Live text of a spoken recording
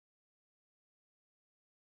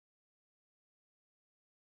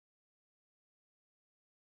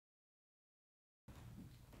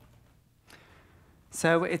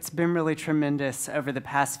So it's been really tremendous over the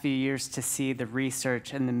past few years to see the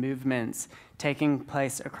research and the movements taking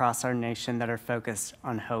place across our nation that are focused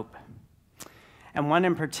on hope. And one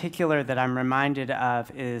in particular that I'm reminded of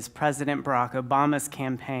is President Barack Obama's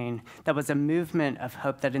campaign that was a movement of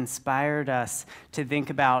hope that inspired us to think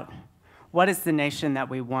about what is the nation that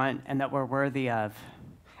we want and that we're worthy of,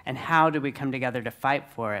 and how do we come together to fight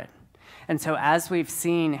for it. And so as we've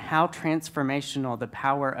seen how transformational the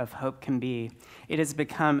power of hope can be, it has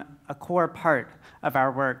become a core part of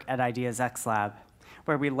our work at Ideas xLab,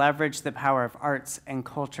 where we leverage the power of arts and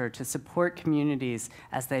culture to support communities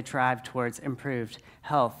as they drive towards improved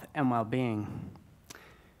health and well-being.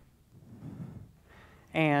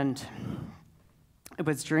 And it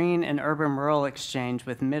was during an urban-rural exchange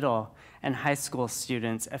with middle and high school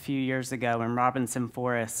students a few years ago in Robinson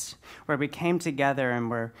Forest, where we came together and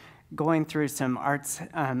were going through some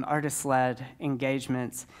artist-led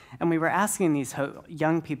engagements, and we were asking these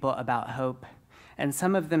young people about hope, and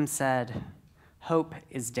some of them said, "Hope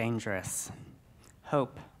is dangerous.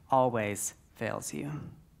 Hope always fails you."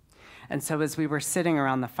 And so as we were sitting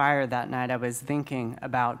around the fire that night, I was thinking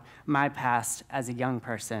about my past as a young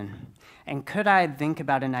person, and could I think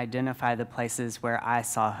about and identify the places where I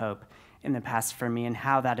saw hope in the past for me and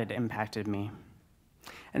how that had impacted me.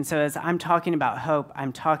 And so as I'm talking about hope,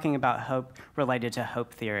 I'm talking about hope related to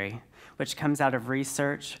hope theory, which comes out of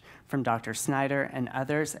research from Dr. Snyder and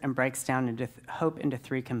others and breaks down hope into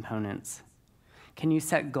three components. Can you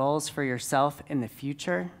set goals for yourself in the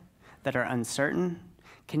future that are uncertain?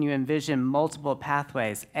 Can you envision multiple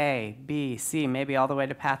pathways, A, B, C, maybe all the way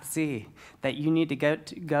to path Z, that you need to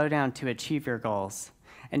go down to achieve your goals?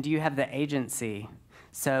 And do you have the agency?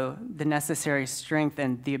 So the necessary strength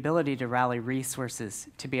and the ability to rally resources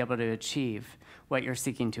to be able to achieve what you're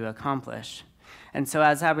seeking to accomplish. And so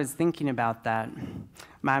as I was thinking about that,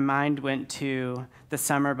 my mind went to the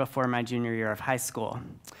summer before my junior year of high school.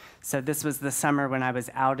 So this was the summer when I was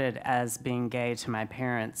outed as being gay to my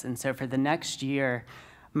parents. And so for the next year,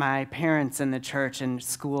 my parents and the church and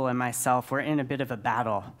school and myself were in a bit of a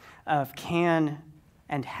battle of can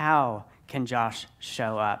and how can Josh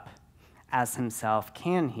show up as himself?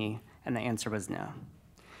 Can he? And the answer was no.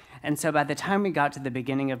 And so by the time we got to the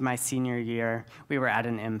beginning of my senior year, we were at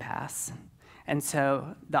an impasse. And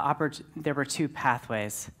so there were two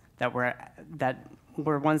pathways that were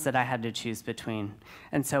ones that I had to choose between.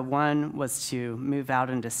 And so one was to move out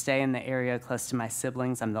and to stay in the area close to my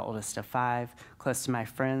siblings. I'm the oldest of 5, close to my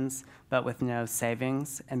friends, but with no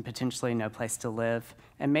savings and potentially no place to live,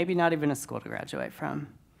 and maybe not even a school to graduate from.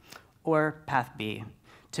 Or path B,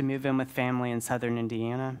 to move in with family in southern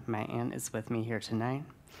Indiana. My aunt is with me here tonight.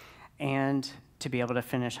 And to be able to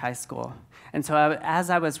finish high school. And so as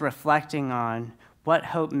I was reflecting on what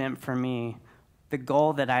hope meant for me, the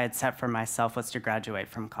goal that I had set for myself was to graduate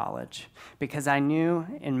from college. Because I knew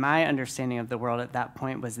in my understanding of the world at that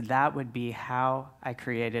point was that would be how I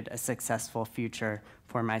created a successful future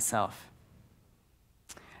for myself.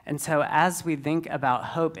 And so as we think about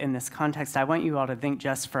hope in this context, I want you all to think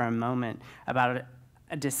just for a moment about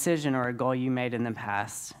a decision or a goal you made in the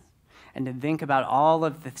past, and to think about all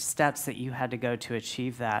of the steps that you had to go to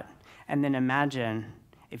achieve that, and then imagine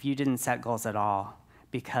if you didn't set goals at all,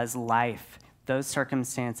 because life, those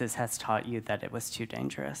circumstances has taught you that it was too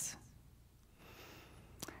dangerous.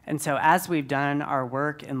 And so as we've done our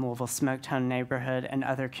work in Louisville Smoketown neighborhood and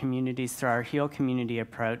other communities through our Heal Community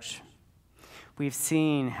approach, we've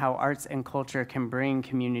seen how arts and culture can bring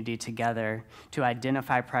community together to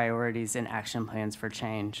identify priorities and action plans for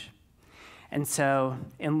change. And so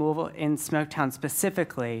in Louisville, in Smoketown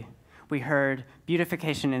specifically, we heard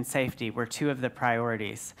beautification and safety were two of the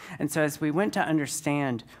priorities. And so as we went to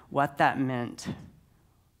understand what that meant,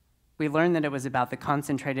 we learned that it was about the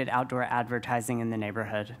concentrated outdoor advertising in the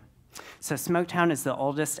neighborhood. So Smoketown is the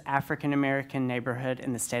oldest African-American neighborhood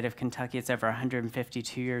in the state of Kentucky. It's over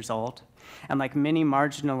 152 years old. And like many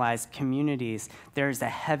marginalized communities, there is a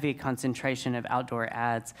heavy concentration of outdoor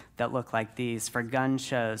ads that look like these for gun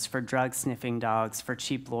shows, for drug-sniffing dogs, for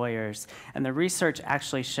cheap lawyers. And the research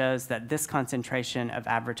actually shows that this concentration of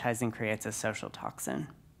advertising creates a social toxin.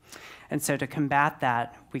 And so to combat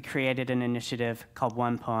that, we created an initiative called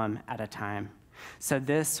One Poem at a Time. So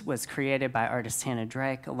this was created by artist Hannah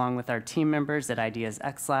Drake along with our team members at Ideas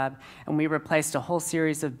xLab, and we replaced a whole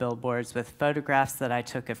series of billboards with photographs that I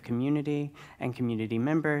took of community and community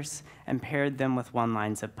members and paired them with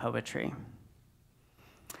one-lines of poetry.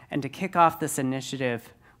 And to kick off this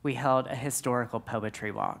initiative, we held a historical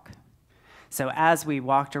poetry walk. So as we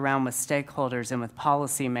walked around with stakeholders and with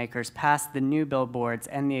policymakers past the new billboards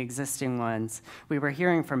and the existing ones, we were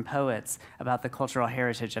hearing from poets about the cultural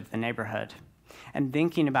heritage of the neighborhood. and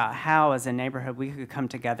thinking about how, as a neighborhood, we could come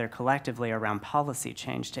together collectively around policy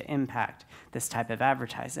change to impact this type of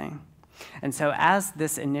advertising. And so as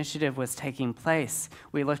this initiative was taking place,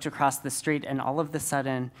 we looked across the street, and all of a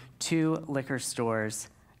sudden, 2 liquor stores,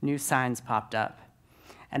 new signs popped up.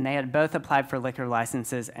 And they had both applied for liquor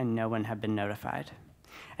licenses, and no one had been notified.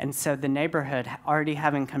 And so the neighborhood, already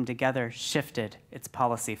having come together, shifted its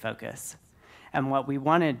policy focus. And what we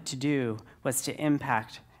wanted to do was to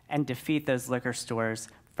impact and defeat those liquor stores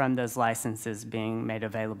from those licenses being made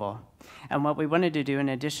available. And what we wanted to do in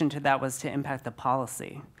addition to that was to impact the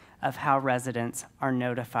policy of how residents are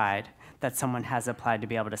notified that someone has applied to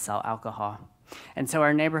be able to sell alcohol. And so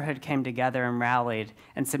our neighborhood came together and rallied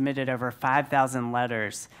and submitted over 5,000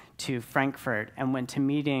 letters to Frankfurt and went to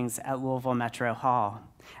meetings at Louisville Metro Hall.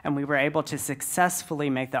 And we were able to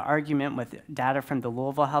successfully make the argument with data from the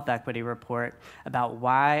Louisville Health Equity Report about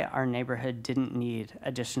why our neighborhood didn't need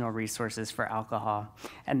additional resources for alcohol.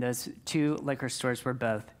 And those 2 liquor stores were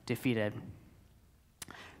both defeated.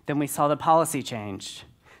 Then we saw the policy change.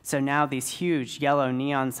 So now these huge yellow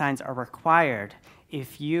neon signs are required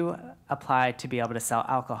if you apply to be able to sell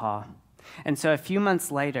alcohol. And so a few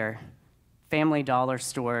months later, Family Dollar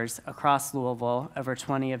stores across Louisville, over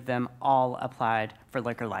 20 of them, all applied for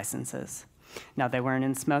liquor licenses. Now, they weren't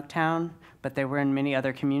in Smoketown, but they were in many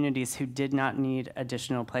other communities who did not need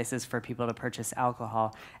additional places for people to purchase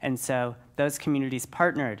alcohol. And so those communities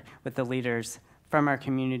partnered with the leaders from our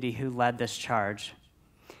community who led this charge,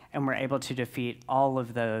 and were able to defeat all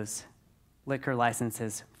of those liquor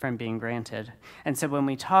licenses from being granted. And so when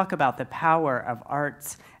we talk about the power of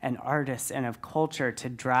arts and artists and of culture to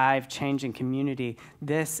drive change in community,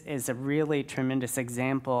 this is a really tremendous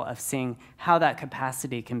example of seeing how that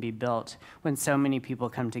capacity can be built when so many people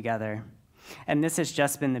come together. And this has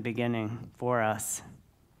just been the beginning for us.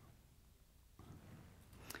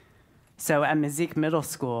 So at Mazik Middle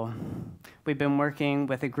School, we've been working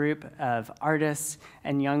with a group of artists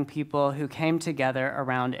and young people who came together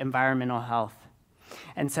around environmental health.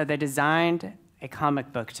 And so they designed a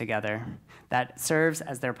comic book together that serves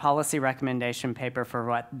as their policy recommendation paper for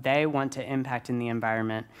what they want to impact in the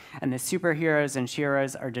environment. And the superheroes and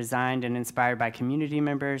sheroes are designed and inspired by community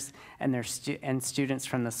members and their students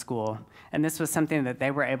from the school. And this was something that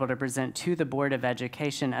they were able to present to the Board of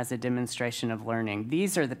Education as a demonstration of learning.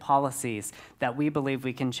 These are the policies that we believe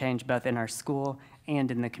we can change both in our school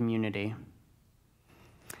and in the community.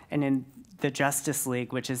 And in the Justice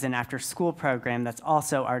League, which is an after-school program that's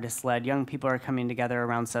also artist-led, young people are coming together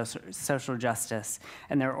around social justice,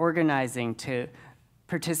 and they're organizing to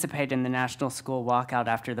participate in the National School Walkout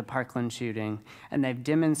after the Parkland shooting, and they've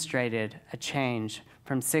demonstrated a change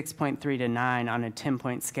from 6.3 to 9 on a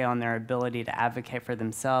 10-point scale in their ability to advocate for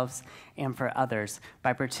themselves and for others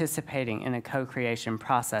by participating in a co-creation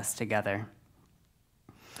process together.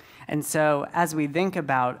 And so as we think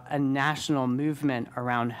about a national movement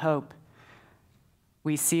around hope,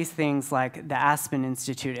 we see things like the Aspen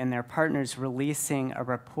Institute and their partners releasing a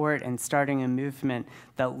report and starting a movement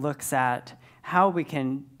that looks at how we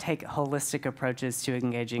can take holistic approaches to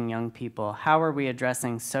engaging young people. How are we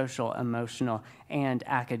addressing social, emotional, and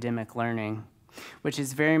academic learning, which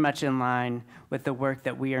is very much in line with the work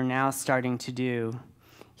that we are now starting to do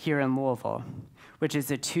here in Louisville, which is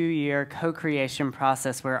a 2-year co-creation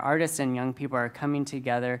process where artists and young people are coming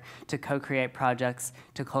together to co-create projects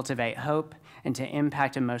to cultivate hope and to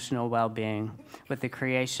impact emotional well-being with the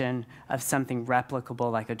creation of something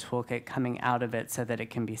replicable like a toolkit coming out of it so that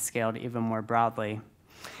it can be scaled even more broadly.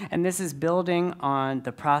 And this is building on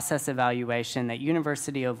the process evaluation that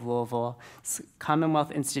University of Louisville's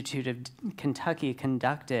Commonwealth Institute of Kentucky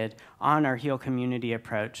conducted on our Heal Community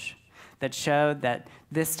approach that showed that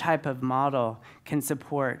this type of model can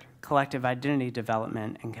support collective identity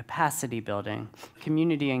development and capacity building,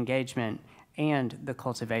 community engagement, and the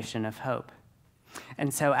cultivation of hope.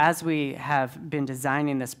 And so as we have been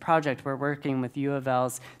designing this project, we're working with U of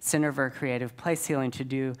L's Center for Creative Place Healing to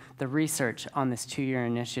do the research on this 2-year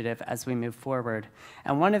initiative as we move forward.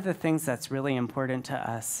 And one of the things that's really important to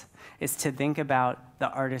us is to think about the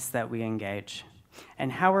artists that we engage.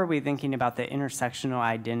 And how are we thinking about the intersectional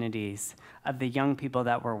identities of the young people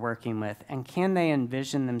that we're working with? And can they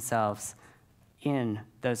envision themselves in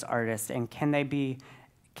those artists? And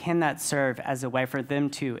can that serve as a way for them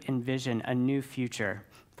to envision a new future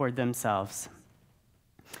for themselves?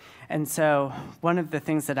 And so one of the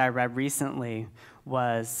things that I read recently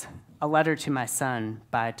was a letter to my son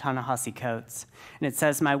by Ta-Nehisi Coates. And it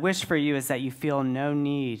says, "My wish for you is that you feel no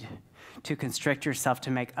need to constrict yourself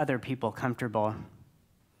to make other people comfortable."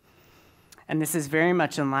 And this is very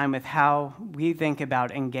much in line with how we think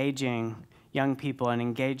about engaging young people and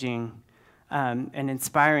engaging and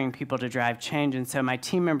inspiring people to drive change. And so my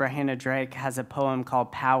team member, Hannah Drake, has a poem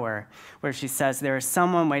called Power, where she says, there is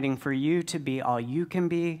someone waiting for you to be all you can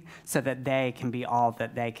be so that they can be all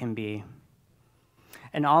that they can be.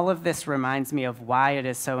 And all of this reminds me of why it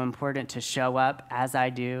is so important to show up, as I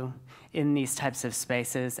do, in these types of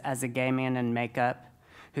spaces as a gay man in makeup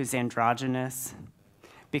who's androgynous.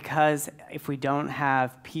 Because if we don't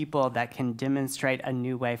have people that can demonstrate a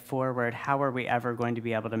new way forward, how are we ever going to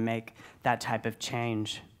be able to make that type of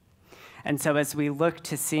change? And so as we look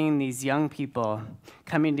to seeing these young people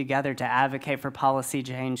coming together to advocate for policy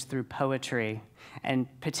change through poetry and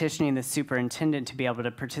petitioning the superintendent to be able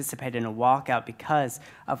to participate in a walkout because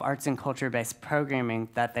of arts and culture-based programming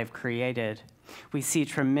that they've created, we see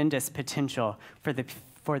tremendous potential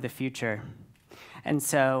for the future. And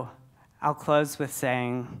so I'll close with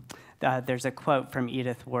saying there's a quote from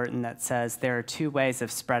Edith Wharton that says, there are two ways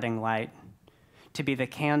of spreading light, to be the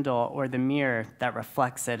candle or the mirror that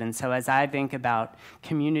reflects it. And so as I think about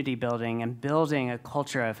community building and building a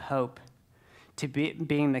culture of hope, to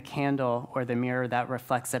being the candle or the mirror that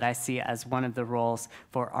reflects it, I see as one of the roles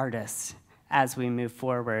for artists as we move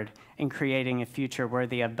forward in creating a future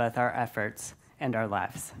worthy of both our efforts and our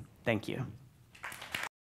lives. Thank you.